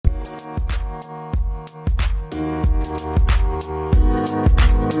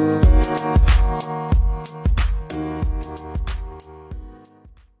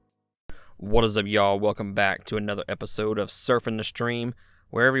What is up, y'all? Welcome back to another episode of Surfing the Stream,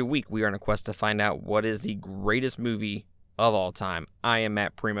 where every week we are on a quest to find out what is the greatest movie of all time. I am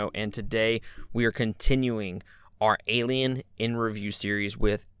Matt Primo, and today we are continuing our Alien in Review series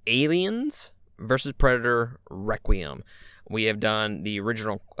with Aliens vs. Predator Requiem. We have done the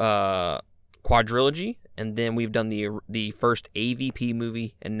original quadrilogy, and then we've done the first AVP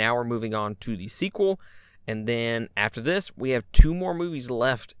movie, and now we're moving on to the sequel. And then after this, we have two more movies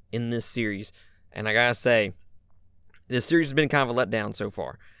left in this series. And I gotta say, this series has been kind of a letdown so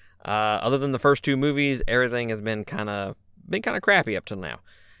far. Other than the first two movies, everything has been kind of crappy up till now.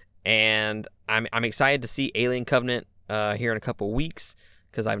 And I'm excited to see Alien Covenant here in a couple weeks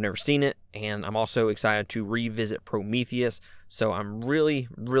because I've never seen it, and I'm also excited to revisit Prometheus. So I'm really,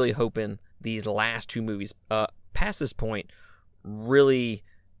 really hoping these last two movies, past this point, really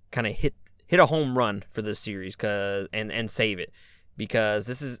kind of hit a home run for this series and save it, because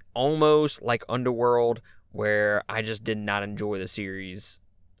this is almost like Underworld, where I just did not enjoy the series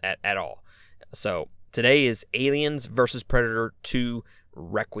at all. So today is Aliens vs. Predator 2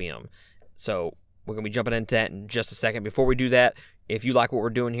 Requiem. So we're going to be jumping into that in just a second. Before we do that, if you like what we're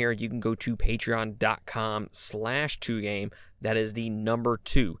doing here, you can go to patreon.com/2game. That is the number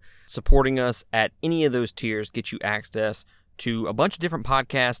 2. Supporting us at any of those tiers gets you access to a bunch of different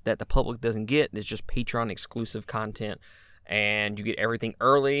podcasts that the public doesn't get. It's just Patreon exclusive content, and you get everything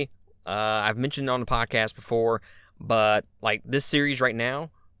early. I've mentioned it on the podcast before, but like this series right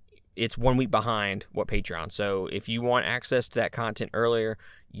now, it's 1 week behind what Patreon. So if you want access to that content earlier,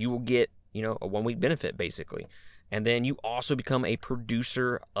 you will get, a 1 week benefit basically. And then you also become a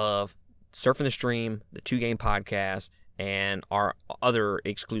producer of Surfing the Stream, the 2Game podcast, and our other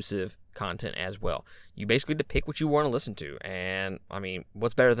exclusive content as well. You basically get to pick what you want to listen to. And I mean,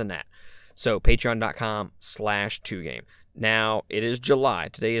 what's better than that? So patreon.com/2game. Now, it is July.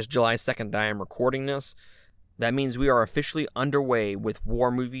 Today is July 2nd that I am recording this. That means we are officially underway with war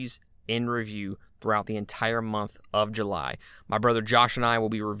movies in review throughout the entire month of July. My brother Josh and I will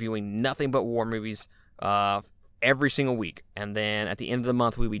be reviewing nothing but war movies every single week. And then at the end of the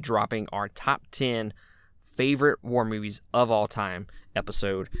month, we'll be dropping our top 10 favorite war movies of all time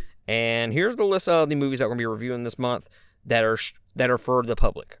episode. And here's the list of the movies that we're going to be reviewing this month that are for the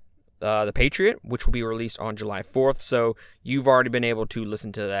public. The Patriot, which will be released on July 4th. So you've already been able to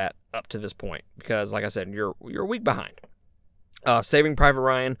listen to that up to this point, because like I said, you're a week behind. Saving Private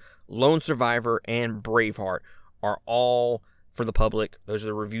Ryan, Lone Survivor, and Braveheart are all for the public. Those are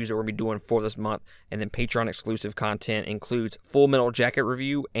the reviews that we're going to be doing for this month. And then Patreon exclusive content includes Full Metal Jacket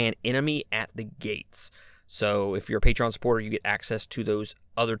review and Enemy at the Gates. So if you're a Patreon supporter, you get access to those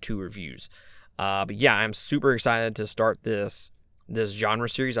other two reviews. But yeah, I'm super excited to start this genre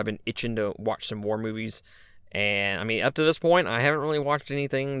series. I've been itching to watch some war movies. And I mean, up to this point, I haven't really watched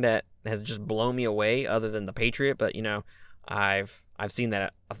anything that has just blown me away other than The Patriot. But, I've seen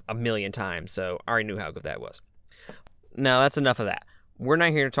that a million times, so I already knew how good that was. Now, that's enough of that. We're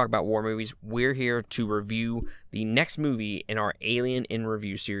not here to talk about war movies. We're here to review the next movie in our Alien in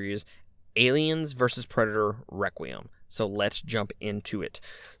Review series, Aliens vs. Predator Requiem. So let's jump into it.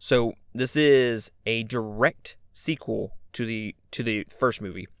 So this is a direct sequel to the first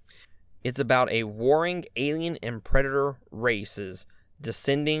movie. It's about a warring alien and predator races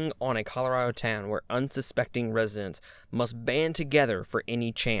descending on a Colorado town where unsuspecting residents must band together for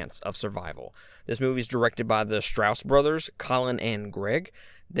any chance of survival. This movie is directed by the Strauss brothers, Colin and Greg.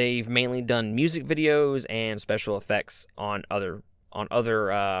 They've mainly done music videos and special effects on other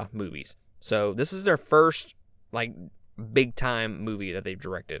movies. So this is their first big time movie that they've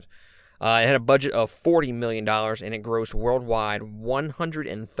directed. It had a budget of $40 million, and it grossed worldwide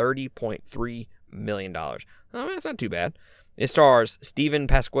 $130.3 million. That's not too bad. It stars Stephen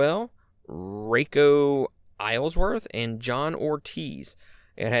Pasquale, Reiko Aylesworth, and John Ortiz.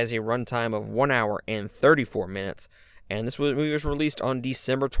 It has a runtime of 1 hour and 34 minutes, and this movie was released on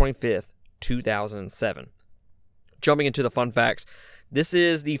December 25th, 2007. Jumping into the fun facts, this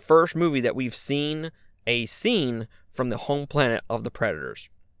is the first movie that we've seen a scene from the home planet of the Predators.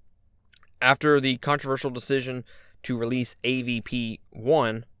 After the controversial decision to release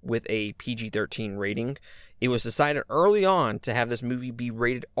AVP-1 with a PG-13 rating, it was decided early on to have this movie be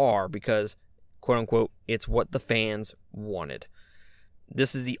rated R because, quote-unquote, it's what the fans wanted.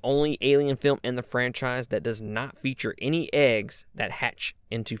 This is the only Alien film in the franchise that does not feature any eggs that hatch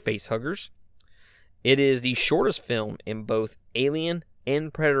into facehuggers. It is the shortest film in both Alien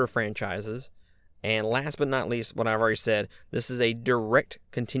and Predator franchises. And last but not least, what I've already said, this is a direct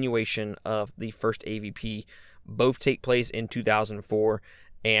continuation of the first AVP. Both take place in 2004.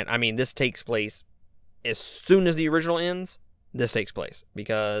 And, I mean, this takes place as soon as the original ends. this takes place,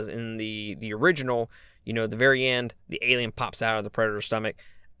 because in the original, the very end, the alien pops out of the Predator's stomach,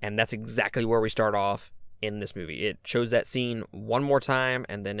 and that's exactly where we start off in this movie. It shows that scene one more time,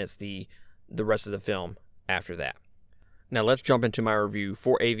 and then it's the rest of the film after that. Now let's jump into my review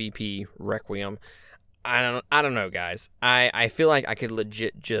for AVP Requiem. I don't know, guys. I feel like I could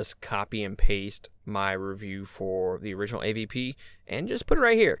legit just copy and paste my review for the original AVP and just put it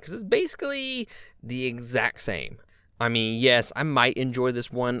right here, because it's basically the exact same. I mean, yes, I might enjoy this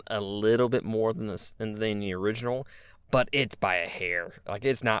one a little bit more than the original, but it's by a hair. Like,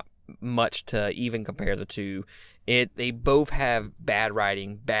 it's not much to even compare the two. They both have bad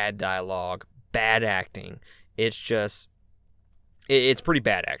writing, bad dialogue, bad acting. It's pretty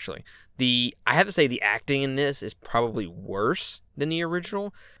bad, actually. I have to say the acting in this is probably worse than the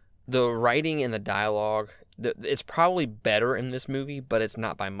original. The writing and the dialogue, it's probably better in this movie, but it's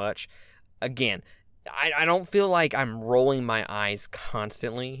not by much. Again, I don't feel like I'm rolling my eyes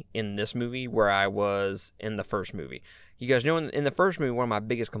constantly in this movie where I was in the first movie. You guys know in the first movie, one of my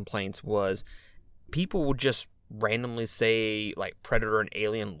biggest complaints was people would just randomly say, like, Predator and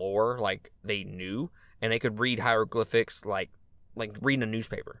Alien lore like they knew, and they could read hieroglyphics like reading a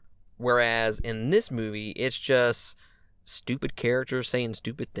newspaper. Whereas in this movie, it's just stupid characters saying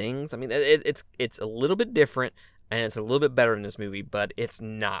stupid things. I mean, it's a little bit different, and it's a little bit better in this movie, but it's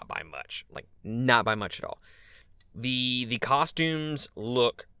not by much. Like, not by much at all. The costumes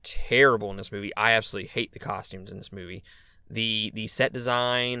look terrible in this movie. I absolutely hate the costumes in this movie. The set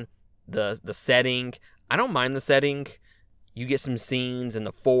design, the setting, I don't mind the setting. You get some scenes in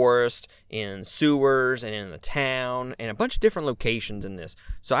the forest, in sewers, and in the town, and a bunch of different locations in this.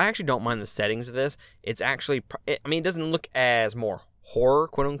 So I actually don't mind the settings of this. It's actually, it doesn't look as more horror,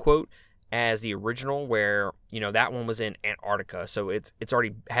 quote unquote, as the original, where, that one was in Antarctica. So it's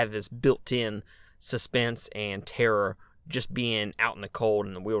already had this built-in suspense and terror just being out in the cold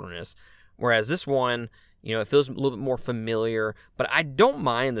in the wilderness. Whereas this one, it feels a little bit more familiar, but I don't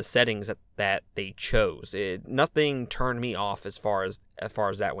mind the settings that they chose. Nothing turned me off as far as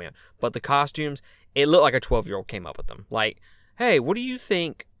that went. But the costumes, it looked like a 12-year-old came up with them. Like, hey, what do you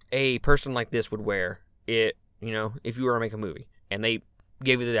think a person like this would wear if you were to make a movie? And they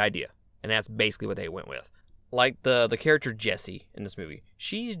gave you the idea, and that's basically what they went with. Like the character Jessie in this movie,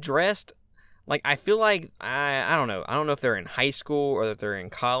 she's dressed like, I feel like, I don't know. I don't know if they're in high school or if they're in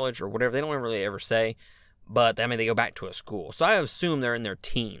college or whatever. They don't really ever say. But, they go back to a school. So I assume they're in their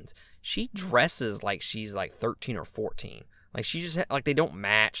teens. She dresses like she's like 13 or 14. Like, she just, like, they don't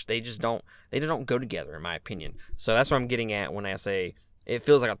match. They just don't go together, in my opinion. So that's what I'm getting at when I say it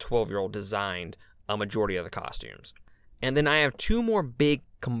feels like a 12-year-old designed a majority of the costumes. And then I have two more big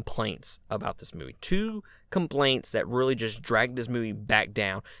complaints about this movie. Two complaints that really just dragged this movie back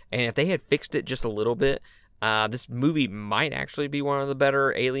down. And if they had fixed it just a little bit, this movie might actually be one of the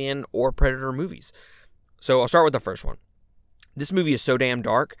better Alien or Predator movies. So I'll start with the first one. This movie is so damn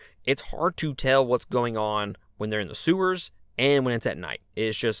dark, it's hard to tell what's going on when they're in the sewers and when it's at night.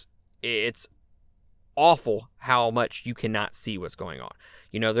 It's awful how much you cannot see what's going on.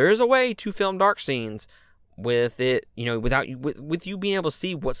 There is a way to film dark scenes with it, without with you being able to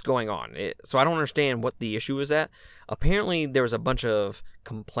see what's going on. So I don't understand what the issue is at. Apparently, there was a bunch of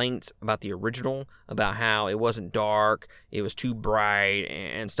complaints about the original, about how it wasn't dark, it was too bright,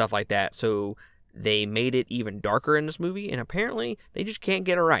 and stuff like that. So they made it even darker in this movie, and apparently they just can't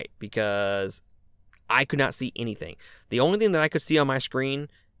get it right, because I could not see anything. The only thing that I could see on my screen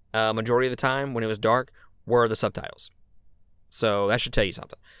majority of the time when it was dark were the subtitles. So that should tell you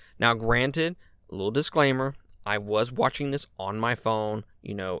something. Now, granted, a little disclaimer, I was watching this on my phone.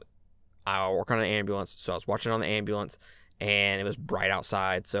 I work on an ambulance, so I was watching on the ambulance, and it was bright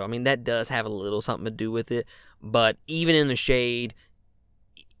outside. So, that does have a little something to do with it. But even in the shade,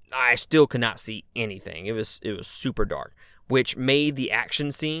 I still could not see anything. It was super dark, which made the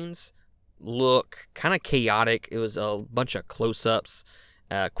action scenes look kind of chaotic. It was a bunch of close-ups,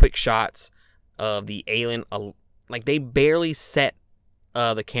 quick shots of the alien. Like, they barely set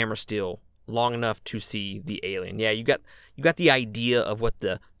the camera still long enough to see the alien. Yeah, you got the idea of what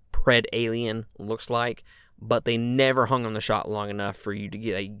the pred alien looks like, but they never hung on the shot long enough for you to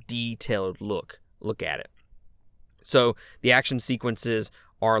get a detailed look at it. So the action sequences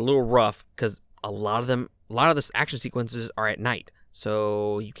are a little rough because a lot of the action sequences are at night,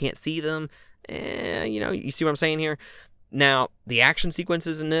 so you can't see them. You see what I'm saying here? Now, the action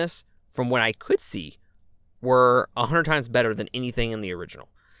sequences in this, from what I could see, were 100 times better than anything in the original.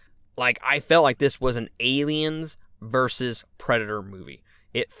 Like, I felt like this was an Aliens versus Predator movie.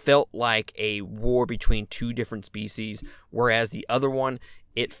 It felt like a war between two different species, whereas the other one,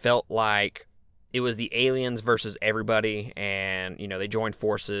 it felt like it was the aliens versus everybody, and they joined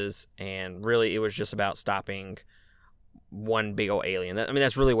forces, and really it was just about stopping one big old alien. I mean,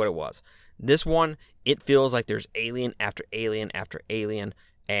 that's really what it was. This one, it feels like there's alien after alien after alien,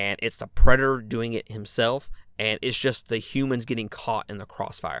 and it's the Predator doing it himself, and it's just the humans getting caught in the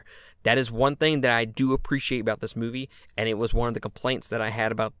crossfire. That is one thing that I do appreciate about this movie, and it was one of the complaints that I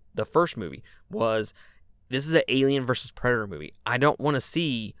had about the first movie, was this is an alien versus Predator movie. I don't want to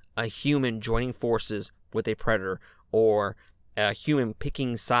see a human joining forces with a Predator, or a human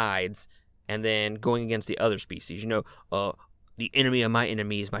picking sides and then going against the other species. The enemy of my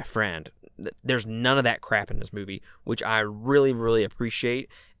enemy is my friend. There's none of that crap in this movie, which I really, really appreciate.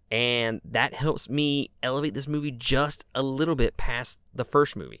 And that helps me elevate this movie just a little bit past the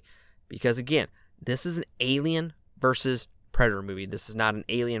first movie. Because again, this is an alien versus Predator movie. This is not an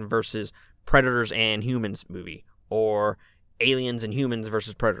alien versus predators and humans movie, or aliens and humans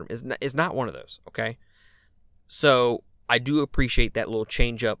versus Predator. It's not one of those, okay? So I do appreciate that little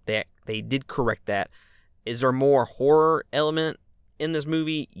change up, that they did correct that. Is there more horror element in this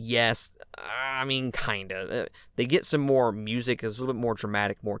movie? Yes. I mean, kind of. They get some more music. It's a little bit more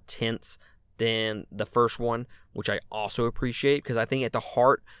dramatic, more tense than the first one, which I also appreciate, because I think at the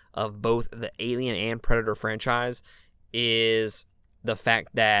heart of both the Alien and Predator franchise is the fact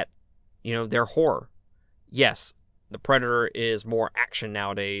that, they're horror. Yes, the Predator is more action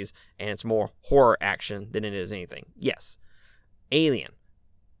nowadays, and it's more horror action than it is anything. Yes. Alien,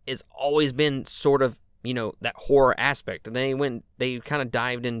 it's always been sort of, that horror aspect. And they kind of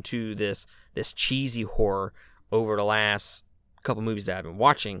dived into this cheesy horror over the last couple movies that I've been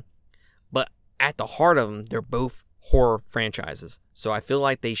watching. But at the heart of them, they're both horror franchises. So I feel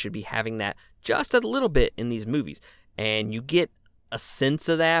like they should be having that just a little bit in these movies. And you get a sense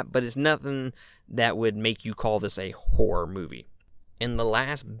of that, but it's nothing that would make you call this a horror movie. And the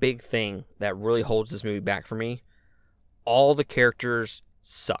last big thing that really holds this movie back for me, all the characters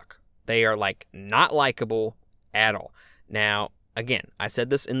suck. They are not likable at all. Now, again, I said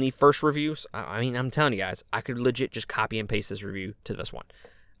this in the first reviews. I mean, I'm telling you guys, I could legit just copy and paste this review to this one.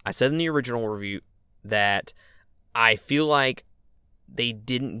 I said in the original review that I feel like they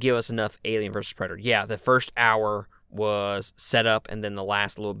didn't give us enough Alien versus Predator. Yeah, the first hour was set up, and then the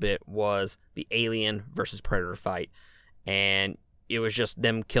last little bit was the Alien versus Predator fight, and it was just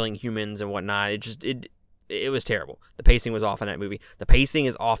them killing humans and whatnot. It was terrible. The pacing was off in that movie. The pacing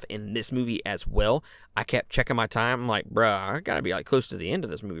is off in this movie as well. I kept checking my time. I'm like, bruh, I gotta be close to the end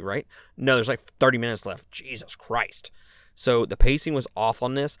of this movie, right? No, there's 30 minutes left. Jesus Christ. So the pacing was off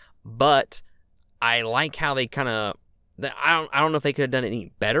on this, but I like how they kind of, I don't know if they could have done it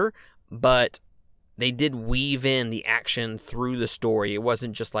any better, but they did weave in the action through the story. It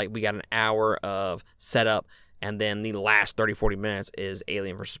wasn't just we got an hour of setup and then the last 30-40 minutes is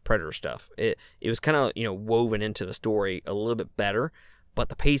Alien versus Predator stuff. It was kind of woven into the story a little bit better, but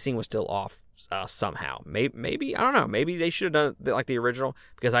the pacing was still off somehow. Maybe I don't know. Maybe they should have done it like the original,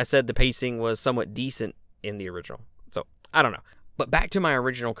 because I said the pacing was somewhat decent in the original. So I don't know. But back to my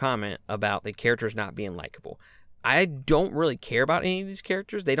original comment about the characters not being likable. I don't really care about any of these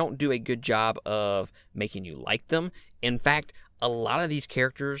characters. They don't do a good job of making you like them. In fact, a lot of these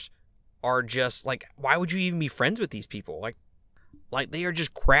characters are just why would you even be friends with these people? Like they are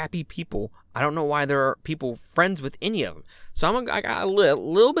just crappy people. I don't know why there are people friends with any of them. So I got a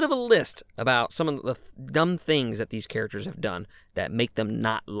little bit of a list about some of the dumb things that these characters have done that make them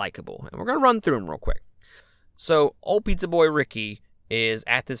not likable. And we're going to run through them real quick. So old pizza boy Ricky is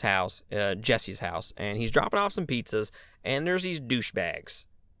at this house, Jesse's house, and he's dropping off some pizzas, and there's these douchebags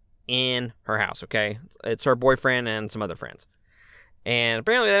in her house, okay? It's her boyfriend and some other friends. And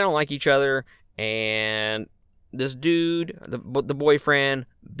apparently they don't like each other, and this dude, the boyfriend,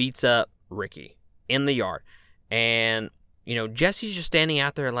 beats up Ricky in the yard. And, Jesse's just standing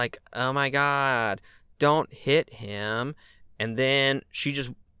out there oh my God, don't hit him. And then she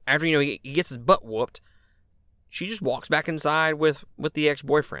just, after, he gets his butt whooped, she just walks back inside with the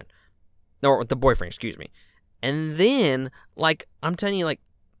ex-boyfriend. No, with the boyfriend, excuse me. And then, I'm telling you,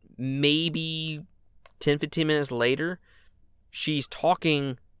 maybe 10, 15 minutes later, she's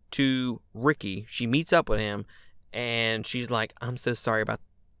talking to Ricky. She meets up with him, and she's like, I'm so sorry about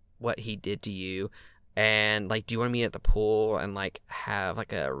what he did to you. And, do you want to meet at the pool and, have,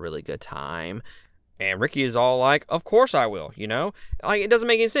 a really good time? And Ricky is all like, of course I will, it doesn't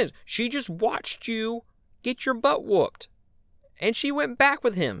make any sense. She just watched you get your butt whooped. And she went back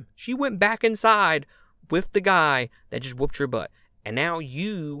with him. She went back inside with the guy that just whooped your butt. And now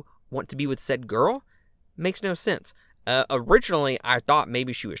you want to be with said girl? Makes no sense. Originally, I thought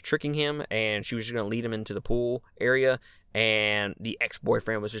maybe she was tricking him and she was just going to lead him into the pool area. And the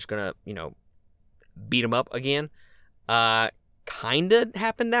ex-boyfriend was just going to, beat him up again. Kind of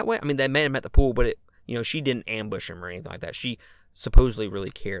happened that way. I mean, they met him at the pool, but she didn't ambush him or anything like that. She supposedly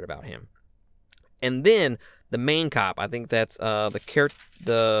really cared about him. And then the main cop, I think that's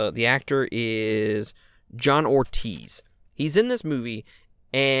the actor is John Ortiz. He's in this movie,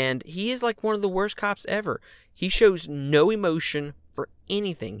 and he is like one of the worst cops ever. He shows no emotion for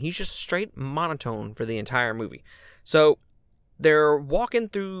anything. He's just straight monotone for the entire movie. So they're walking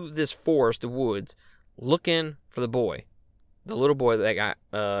through this forest, the woods, looking for the boy, the little boy that got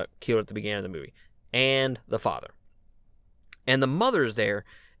killed at the beginning of the movie, and the father. And the mother's there,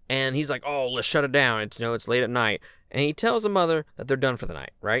 and he's like, "Oh, let's shut it down. It's late at night." And he tells the mother that they're done for the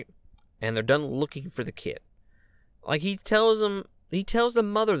night, right? And they're done looking for the kid. Like he tells the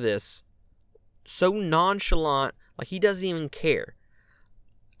mother this so nonchalant, like he doesn't even care.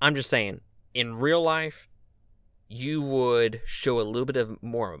 I'm just saying, in real life, you would show a little bit of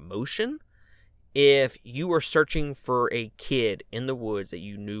more emotion if you were searching for a kid in the woods that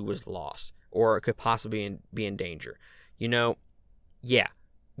you knew was lost or could possibly be in danger. Yeah,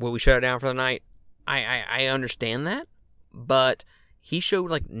 will we shut it down for the night? I understand that, but he showed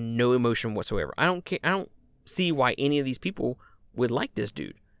like no emotion whatsoever. I don't care. I don't see why any of these people would like this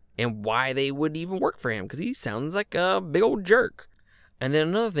dude and why they would even work for him, because he sounds like a big old jerk. And then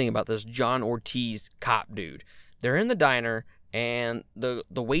another thing about this John Ortiz cop dude, they're in the diner and the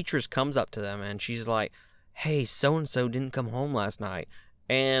waitress comes up to them and she's like, "Hey, so-and-so didn't come home last night."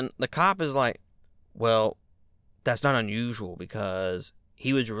 And the cop is like, "Well, that's not unusual because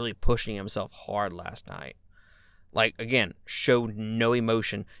he was really pushing himself hard last night." Like, again, showed no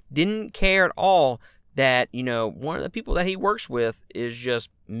emotion. Didn't care at all that, one of the people that he works with is just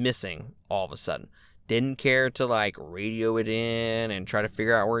missing all of a sudden. Didn't care to, like, radio it in and try to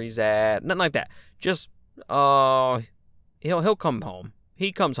figure out where he's at. Nothing like that. Just, he'll come home.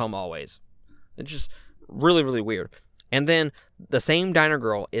 He comes home always. It's just really, really weird. And then the same diner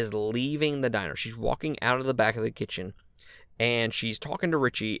girl is leaving the diner. She's walking out of the back of the kitchen, and she's talking to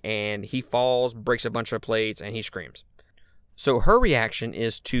Richie, and he falls, breaks a bunch of plates, and he screams. So her reaction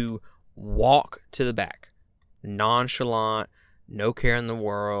is to walk to the back. Nonchalant, no care in the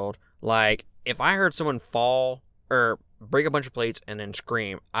world. Like, if I heard someone fall or break a bunch of plates and then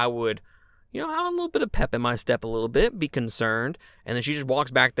scream, I would, have a little bit of pep in my step a little bit, be concerned. And then she just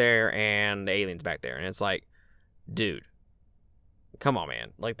walks back there, and the alien's back there. And it's like, dude, come on,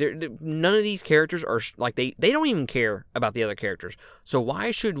 man. Like, none of these characters are, like, they don't even care about the other characters. So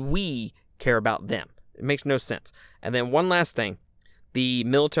why should we care about them? It makes no sense. And then one last thing. The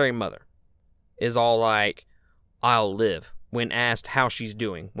military mother is all like, "I'll live," when asked how she's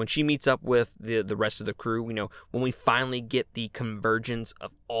doing. When she meets up with the rest of the crew, when we finally get the convergence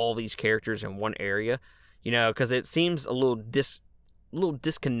of all these characters in one area, because it seems a little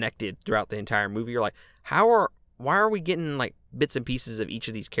disconnected throughout the entire movie. You're like, why are we getting like bits and pieces of each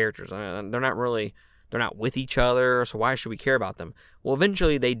of these characters? They're not with each other, so why should we care about them? Well,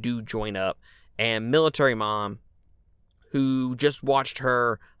 eventually they do join up, and military mom, who just watched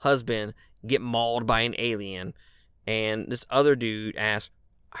her husband get mauled by an alien, and this other dude asks,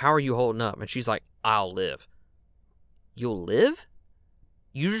 "How are you holding up?" And she's like, "I'll live." You'll live?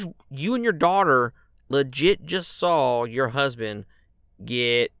 You and your daughter legit just saw your husband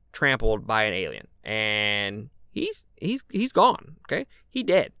get trampled by an alien, and he's gone. Okay, he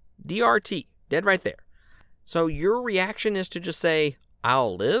dead. DRT, dead right there. So your reaction is to just say,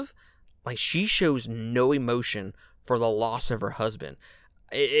 "I'll live"? Like, she shows no emotion for the loss of her husband.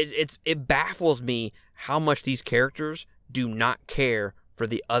 It baffles me how much these characters do not care for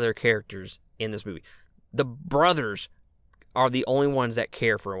the other characters in this movie. The brothers are the only ones that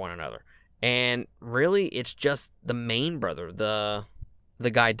care for one another. And really, it's just the main brother, the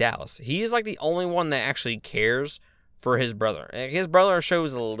guy Dallas. He is like the only one that actually cares for his brother. His brother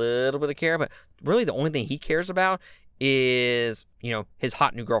shows a little bit of care, but really the only thing he cares about is, his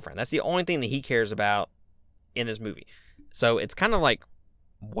hot new girlfriend. That's the only thing that he cares about in this movie. So it's kind of like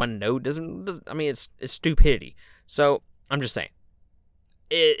one note it's stupidity. So I'm just saying,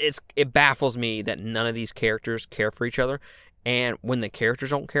 it baffles me that none of these characters care for each other. And when the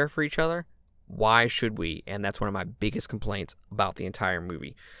characters don't care for each other, why should we? And that's one of my biggest complaints about the entire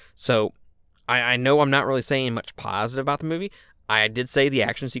movie. So I know I'm not really saying much positive about the movie. I did say the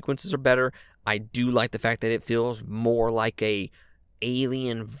action sequences are better. I do like the fact that it feels more like a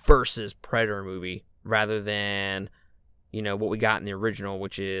Alien versus Predator movie rather than, what we got in the original,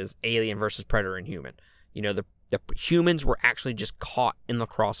 which is Alien versus Predator and human. The humans were actually just caught in the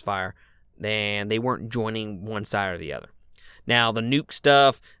crossfire, and they weren't joining one side or the other. Now, the nuke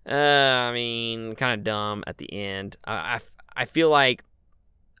stuff, kind of dumb at the end. I feel like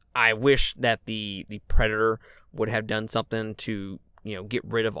I wish that the Predator would have done something to, get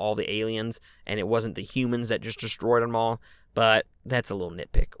rid of all the aliens, and it wasn't the humans that just destroyed them all. But that's a little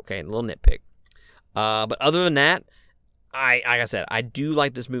nitpick, okay? A little nitpick. But other than that, like I said, I do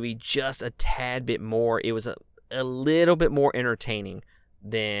like this movie just a tad bit more. It was a little bit more entertaining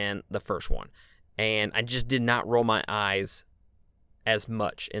than the first one. And I just did not roll my eyes as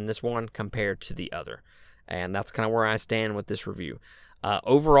much in this one compared to the other. And that's kind of where I stand with this review.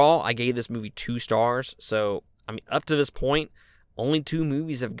 Overall, I gave this movie 2 stars. So, up to this point, only 2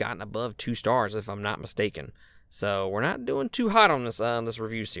 movies have gotten above 2 stars, if I'm not mistaken. So, we're not doing too hot on this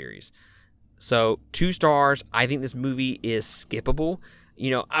review series. So, 2 stars. I think this movie is skippable.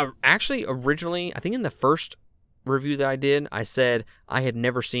 Originally, I think in the first review that I did, I said I had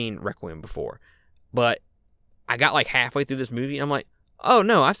never seen Requiem before. But I got like halfway through this movie, and I'm like, oh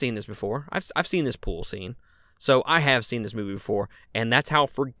no, I've seen this before. I've seen this pool scene. So I have seen this movie before, and that's how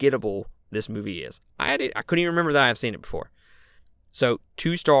forgettable this movie is. I couldn't even remember that I've seen it before. So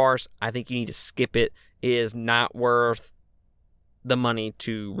 2 stars. I think you need to skip it. It is not worth the money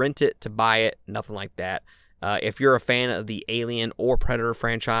to rent it, to buy it, nothing like that. If you're a fan of the Alien or Predator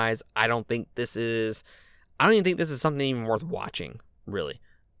franchise, I don't even think this is something even worth watching, really.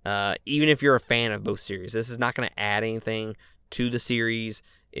 Even if you're a fan of both series, this is not going to add anything to the series.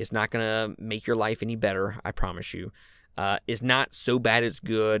 It's not going to make your life any better, I promise you. It's not so bad it's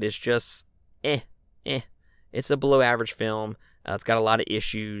good. It's just, It's a below average film. It's got a lot of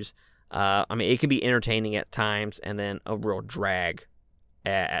issues. It can be entertaining at times and then a real drag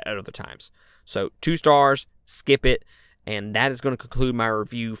at other times. So 2 stars, skip it. And that is going to conclude my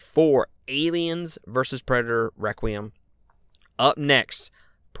review for Aliens vs. Predator Requiem. Up next,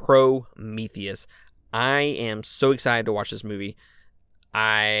 Prometheus. I am so excited to watch this movie.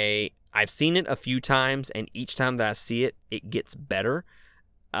 I've seen it a few times, and each time that I see it, it gets better.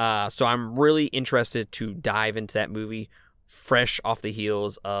 So I'm really interested to dive into that movie fresh off the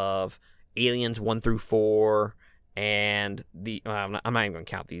heels of Aliens 1 through 4 and I'm not even going to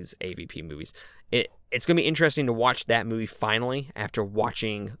count these AVP movies. It's going to be interesting to watch that movie finally after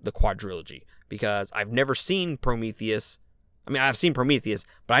watching the quadrilogy, because I've never seen Prometheus. I've seen Prometheus,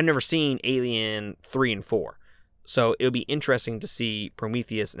 but I've never seen Alien 3 and 4. So it'll be interesting to see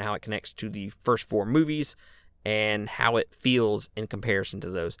Prometheus and how it connects to the first 4 movies and how it feels in comparison to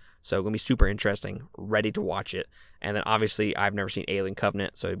those. So it's going to be super interesting, ready to watch it. And then obviously I've never seen Alien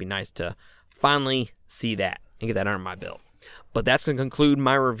Covenant, so it'd be nice to finally see that and get that under my belt. But that's going to conclude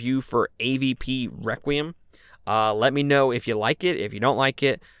my review for AVP Requiem. Let me know if you like it. If you don't like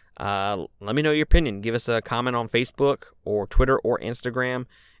it, let me know your opinion. Give us a comment on Facebook or Twitter or Instagram.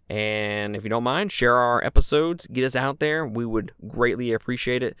 And if you don't mind, share our episodes. Get us out there. We would greatly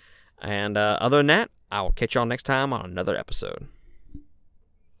appreciate it. And other than that, I will catch y'all next time on another episode.